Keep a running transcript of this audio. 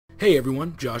Hey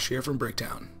everyone, Josh here from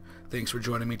Bricktown. Thanks for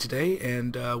joining me today,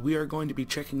 and we are going to be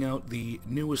checking out the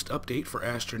newest update for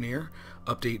Astroneer,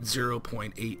 update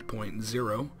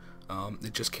 0.8.0.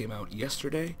 It just came out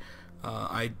yesterday.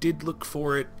 I did look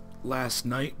for it last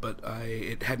night, but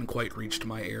it hadn't quite reached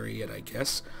my area yet, I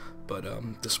guess. But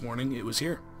this morning it was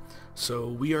here. So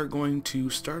we are going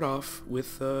to start off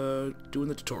with doing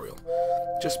the tutorial.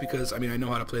 Just because, I mean, I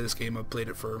know how to play this game. I've played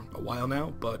it for a while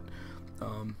now, but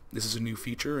this is a new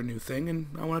feature, a new thing, and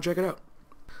I want to check it out.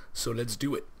 So let's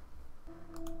do it.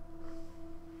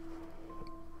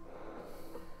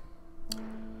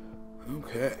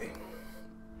 Okay.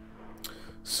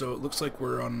 So it looks like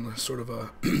we're on sort of a,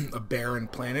 a barren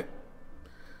planet.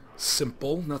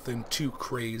 Simple, nothing too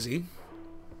crazy.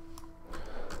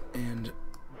 And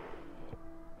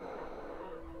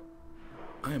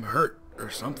I am hurt or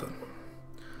something.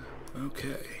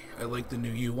 Okay, I like the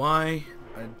new UI.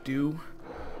 I do.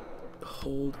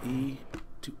 Hold E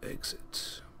to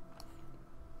exit.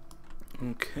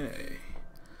 Okay.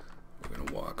 We're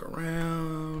gonna walk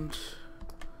around.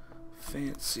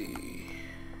 Fancy.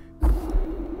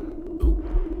 Ooh.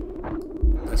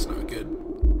 That's not good.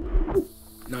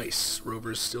 Nice.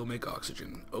 Rovers still make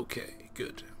oxygen. Okay,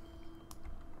 good.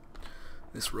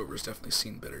 This rover's definitely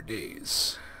seen better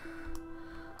days.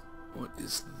 What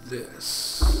is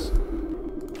this?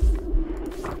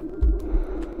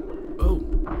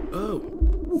 Oh!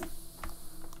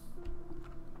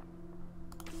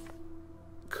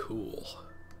 Cool.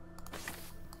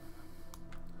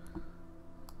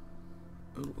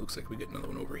 Oh, looks like we get another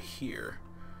one over here.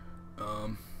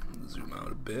 Zoom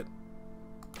out a bit.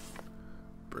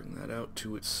 Bring that out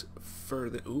to its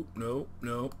further... Oop, no.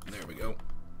 There we go.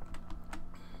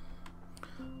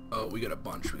 Oh, we got a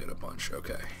bunch,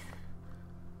 okay.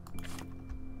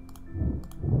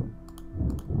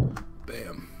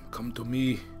 Bam. Come to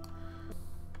me.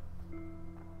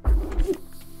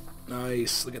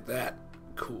 Nice. Look at that.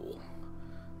 Cool.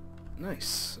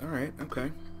 Nice. Alright.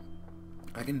 Okay.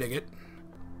 I can dig it.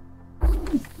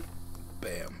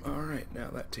 Bam. Alright. Now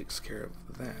that takes care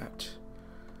of that.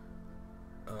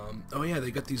 Oh yeah,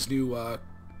 they got these new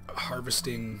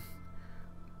harvesting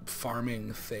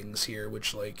farming things here,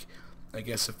 which, like, I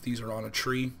guess if these are on a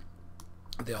tree,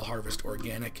 they'll harvest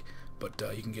organic, but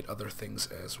you can get other things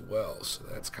as well, so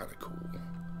that's kind of cool.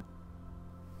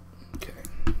 Okay.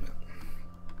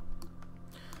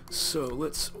 So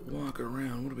let's walk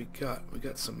around. What do we got? We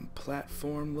got some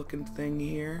platform looking thing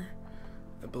here.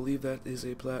 I believe that is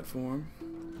a platform.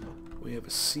 We have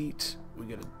a seat. We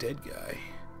got a dead guy.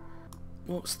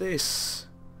 What's this?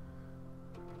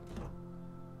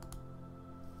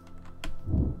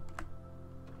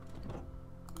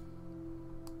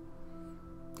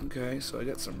 Okay, so I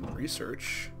got some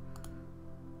research.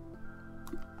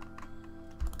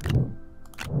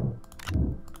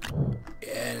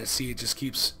 Yeah, see, it just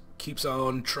keeps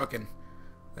on trucking.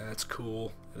 That's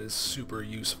cool. That is super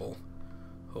useful.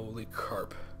 Holy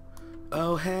carp.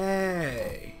 Oh,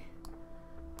 hey!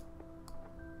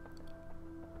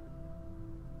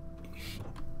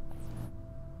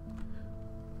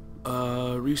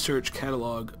 Research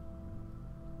catalog.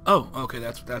 Oh, okay,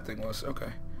 that's what that thing was.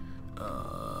 Okay.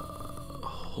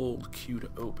 Hold Q to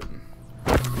open.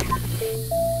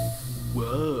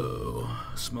 Whoa.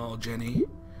 Small Jenny.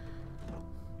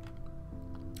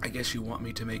 I guess you want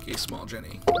me to make a small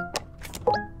Jenny.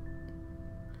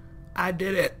 I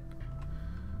did it!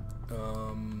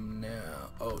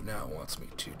 Now it wants me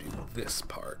to do this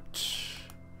part.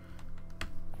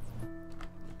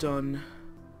 Done.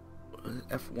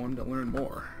 F1 to learn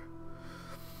more.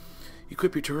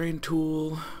 Equip your terrain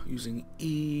tool using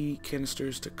E,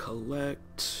 canisters to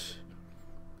collect,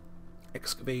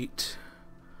 excavate,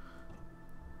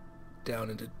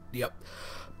 down into, yep,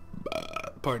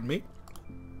 pardon me.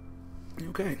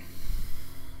 Okay.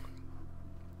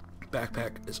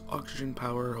 Backpack is oxygen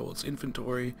power, holds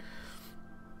inventory,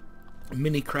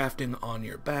 mini crafting on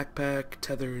your backpack,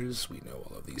 tethers, we know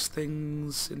all of these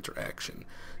things, interaction,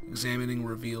 examining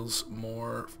reveals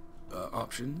more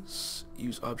options.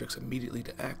 Use objects immediately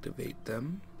to activate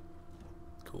them.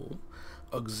 Cool.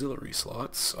 Auxiliary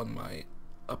slots on my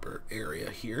upper area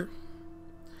here.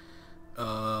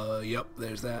 Yep,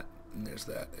 there's that, and there's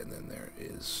that, and then there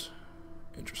is...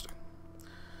 Interesting.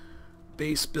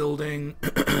 Base building,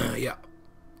 yeah.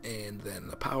 And then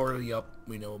the power, yep,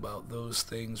 we know about those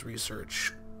things.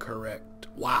 Research, correct.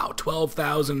 Wow,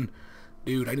 12,000.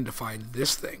 Dude, I need to find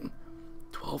this thing.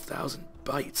 12,000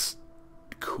 bytes.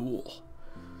 Cool.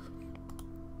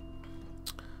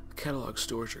 Catalog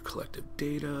stores your collective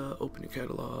data. Open your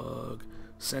catalog.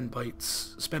 Send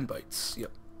bytes. Spend bytes.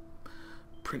 Yep.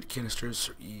 Print canisters.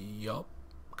 Yup.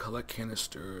 collect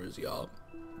canisters, y'all.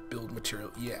 Build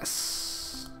material,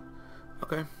 yes.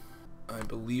 Okay. I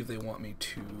believe they want me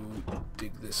to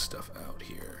dig this stuff out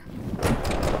here.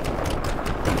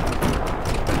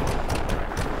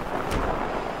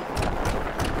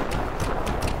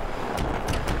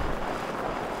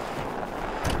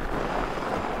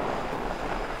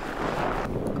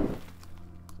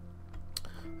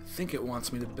 I think it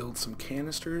wants me to build some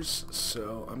canisters,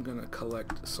 so I'm gonna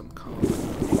collect some common.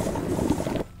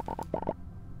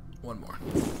 One more.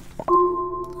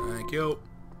 Thank you.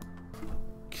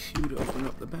 Q to open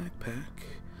up the backpack.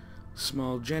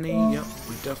 Small Jenny, yep,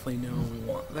 we definitely know we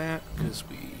want that because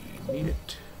we need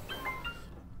it.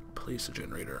 Place a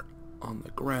generator on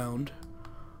the ground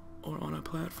or on a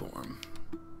platform.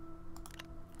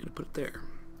 Gonna put it there.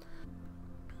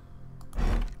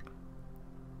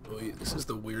 Oh, yeah, this is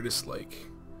the weirdest, like,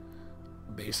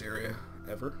 base area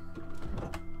ever.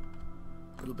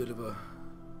 A little bit of a...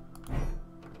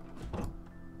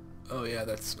 Oh yeah,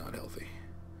 that's not healthy.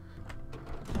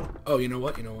 Oh, you know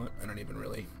what? You know what? I don't even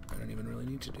really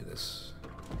need to do this.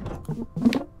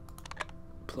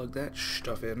 Plug that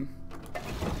stuff in.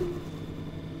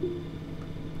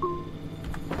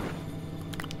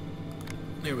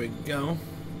 There we go.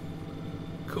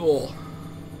 Cool.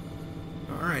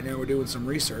 Alright, now we're doing some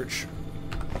research.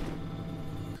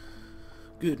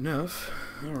 Good enough.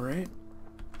 Alright.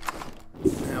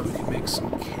 Now we can make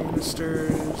some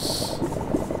canisters.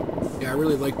 Yeah, I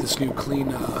really like this new clean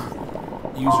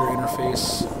user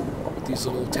interface with these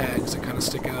little tags that kind of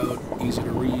stick out, easy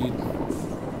to read,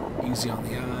 easy on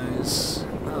the eyes.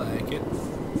 I like it.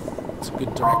 It's a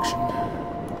good direction.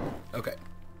 Okay.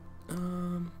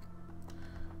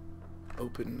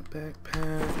 Open the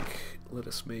backpack. Let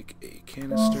us make a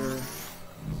canister.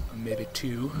 Maybe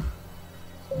two.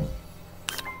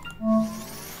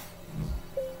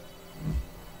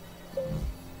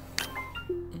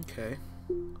 Okay.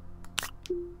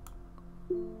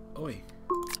 Oi.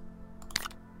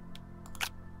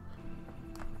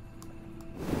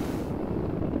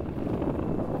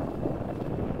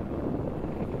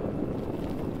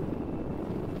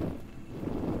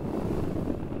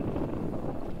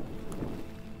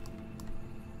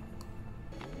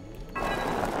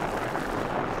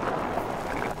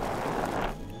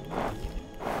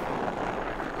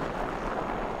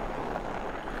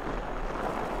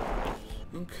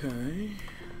 Okay.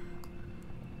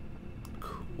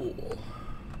 Cool.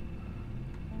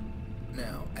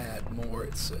 Now add more,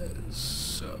 it says,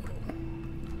 so.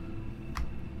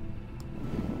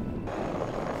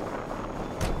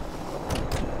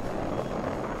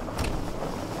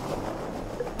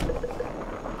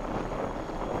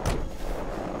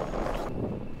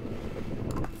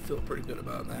 Feel pretty good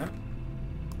about that.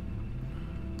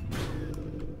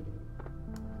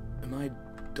 Am I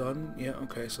done? Yeah,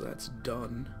 okay, so that's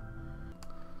done.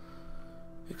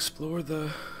 Explore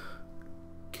the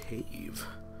cave.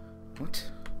 What?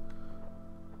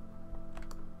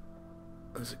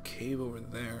 There's a cave over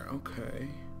there. Okay.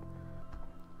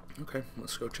 Okay,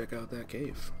 let's go check out that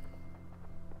cave.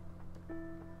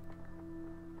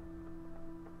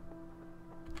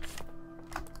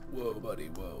 Whoa, buddy,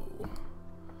 whoa.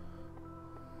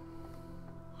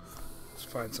 Let's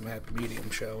find some happy medium,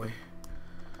 shall we?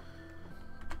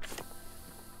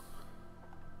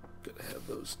 Gotta have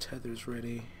those tethers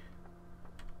ready.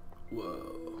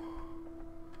 Whoa.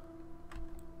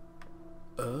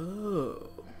 Oh.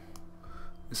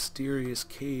 Mysterious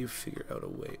cave, figure out a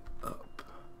way up.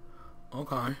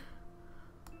 Okay.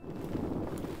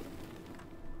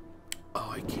 Oh,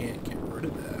 I can't get rid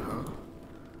of that, huh?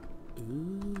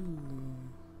 Ooh.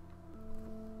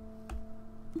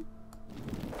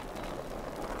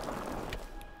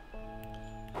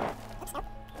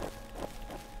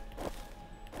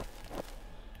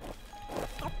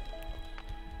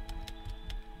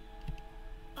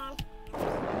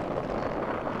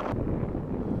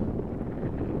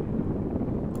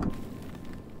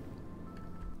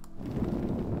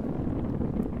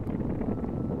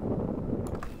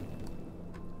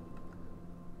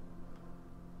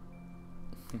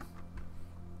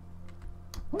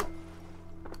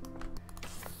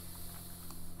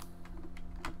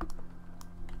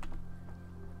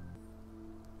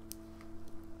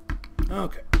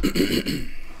 Okay.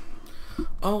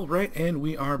 Alright, and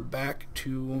we are back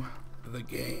to the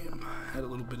game. Had a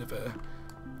little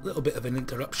bit of an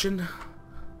interruption.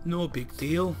 No big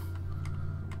deal.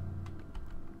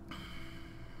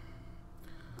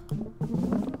 We're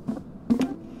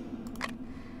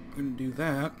gonna do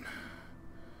that.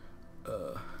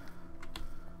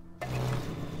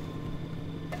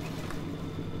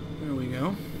 There we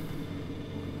go.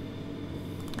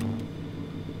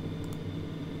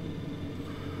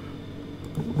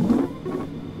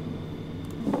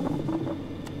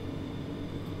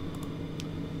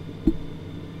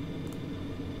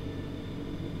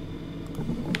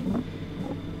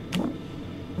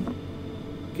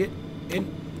 Get in.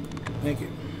 Thank you.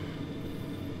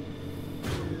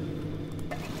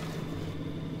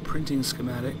 Printing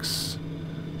schematics.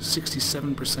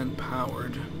 67%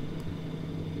 powered.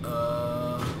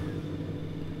 No.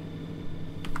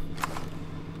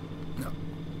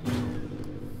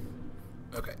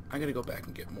 Okay, I gotta go back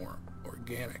and get more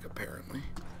organic, apparently.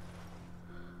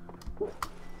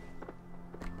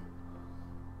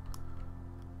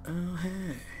 Oh,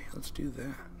 hey, let's do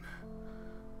that.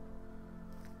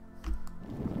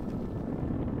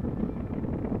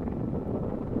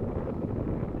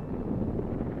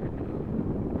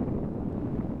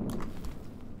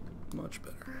 Much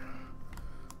better.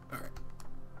 Alright,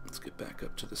 let's get back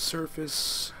up to the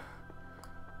surface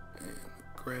and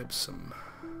grab some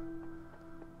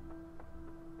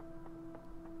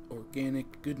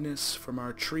organic goodness from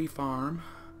our tree farm.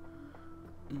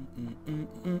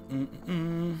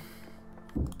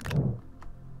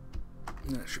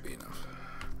 That should be enough.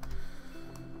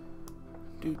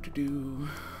 Do.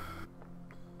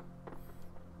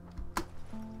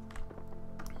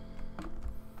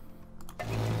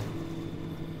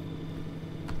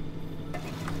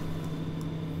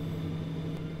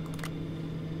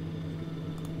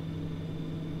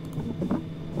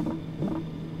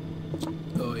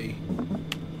 Oi.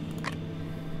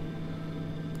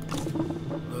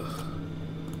 Ugh.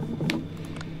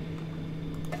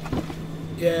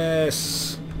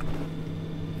 Yes.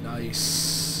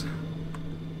 Nice.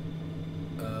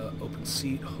 Open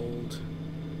seat, hold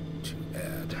to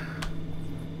add.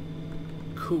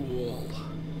 Cool.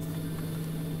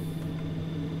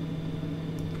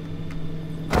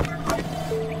 We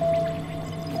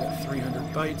got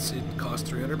 300 bytes. It costs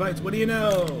 300 bytes. What do you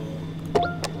know?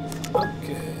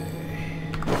 Okay.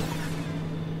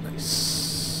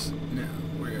 Nice. Now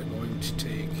we're going to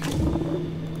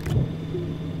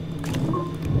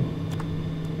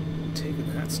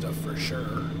taking that stuff for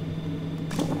sure.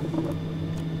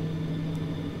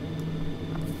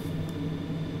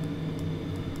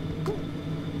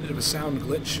 Bit of a sound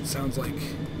glitch. It sounds like.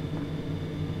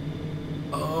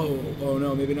 Oh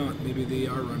no, maybe not. Maybe they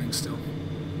are running still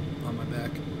on my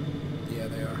back. Yeah,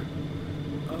 they are.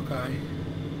 Okay.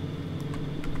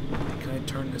 Can I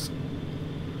turn this?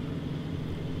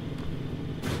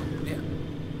 Yeah.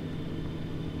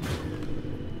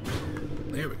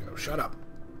 There we go. Shut up.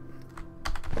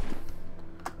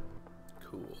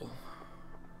 Cool.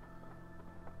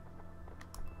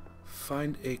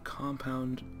 Find a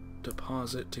compound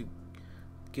deposit to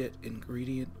get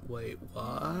ingredient. Wait,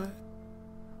 what?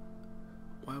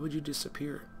 Why would you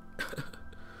disappear?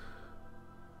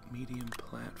 Medium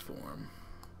platform.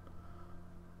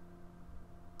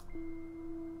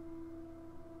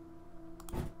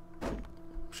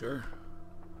 Sure.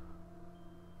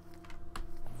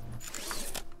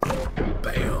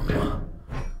 Bam.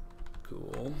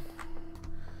 Cool.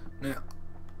 Now.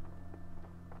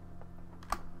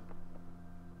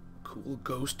 Cool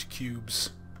ghost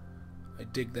cubes. I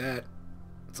dig that.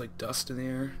 It's like dust in the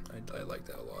air. I like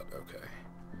that a lot. Okay.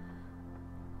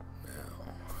 Now.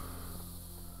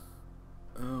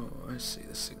 Oh, I see.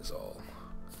 This thing's all...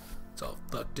 It's all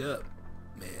fucked up,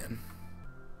 man.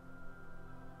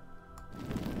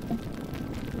 God,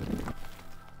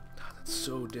 that's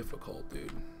so difficult,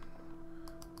 dude.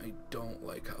 I don't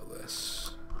like how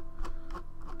this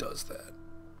does that.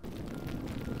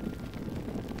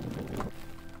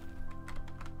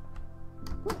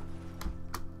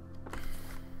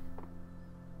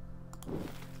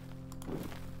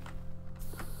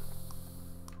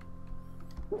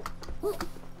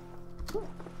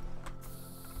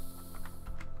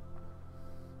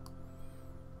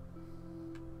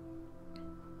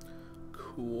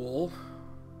 Cool.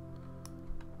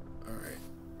 Alright.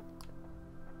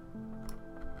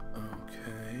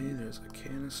 Okay, there's a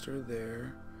canister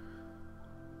there.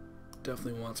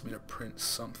 Definitely wants me to print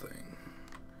something.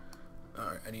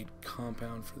 Alright, I need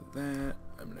compound for that.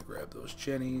 I'm gonna grab those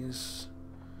jennies.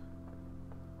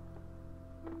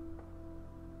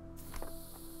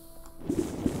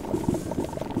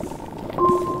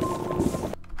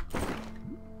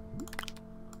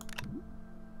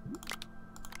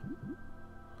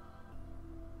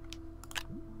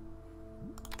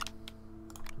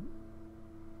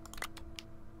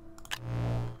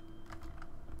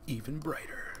 Even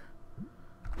brighter.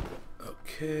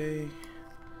 Okay.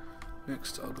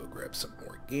 Next I'll go grab some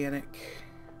organic.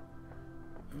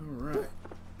 Alright.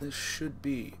 This should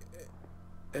be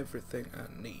everything I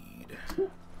need.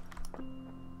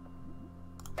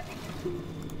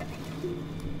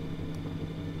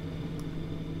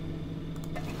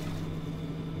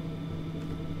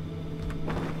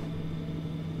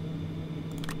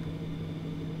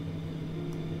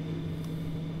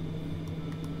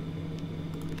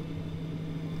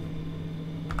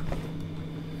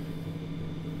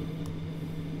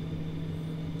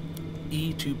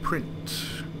 C to print.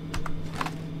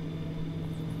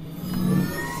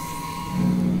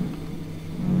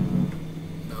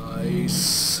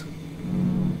 Nice.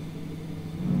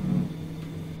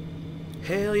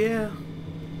 Hell yeah.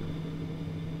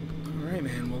 Alright,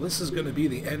 man. Well, this is going to be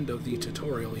the end of the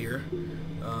tutorial here.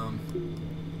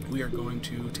 We are going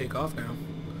to take off now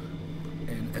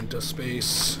and enter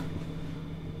space.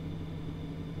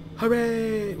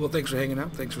 Hooray! Well, thanks for hanging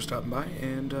out. Thanks for stopping by.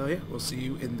 And, yeah, we'll see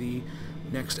you in the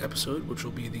next episode, which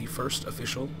will be the first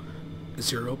official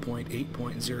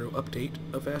 0.8.0 update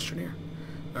of Astroneer.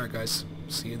 Alright, guys.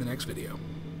 See you in the next video.